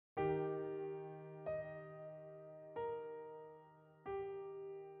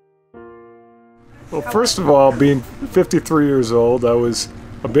Well, first of all, being 53 years old, I was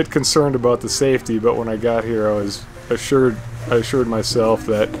a bit concerned about the safety, but when I got here, I assured myself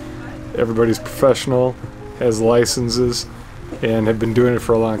that everybody's professional, has licenses, and have been doing it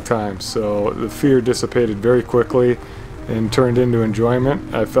for a long time. So the fear dissipated very quickly and turned into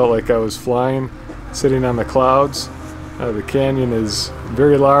enjoyment. I felt like I was flying, sitting on the clouds. The canyon is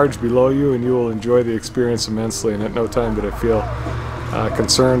very large below you, and you will enjoy the experience immensely, and at no time did I feel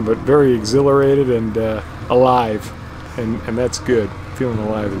concerned, but very exhilarated and alive, and that's good. Feeling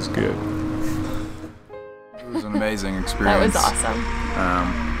alive is good. It was an amazing experience. That was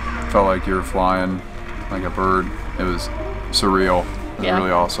awesome. Felt like you were flying like a bird. It was surreal. It was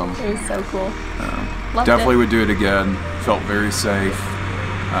really awesome. It was so cool. Definitely would do it again. Felt very safe.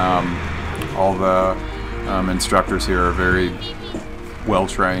 All the instructors here are very well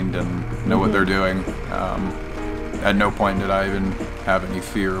trained and know what they're doing. At no point did I even have any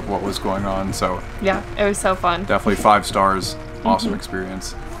fear of what was going on. So yeah, it was so fun. Definitely 5 stars. Awesome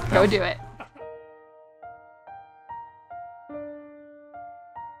experience. Go do it.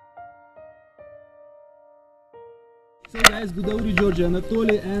 So guys, Gudauri, Georgia,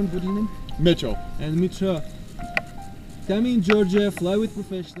 Anatoly and what's your name? Mitchell. And Mitchell. Come in Georgia, fly with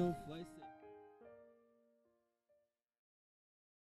professional.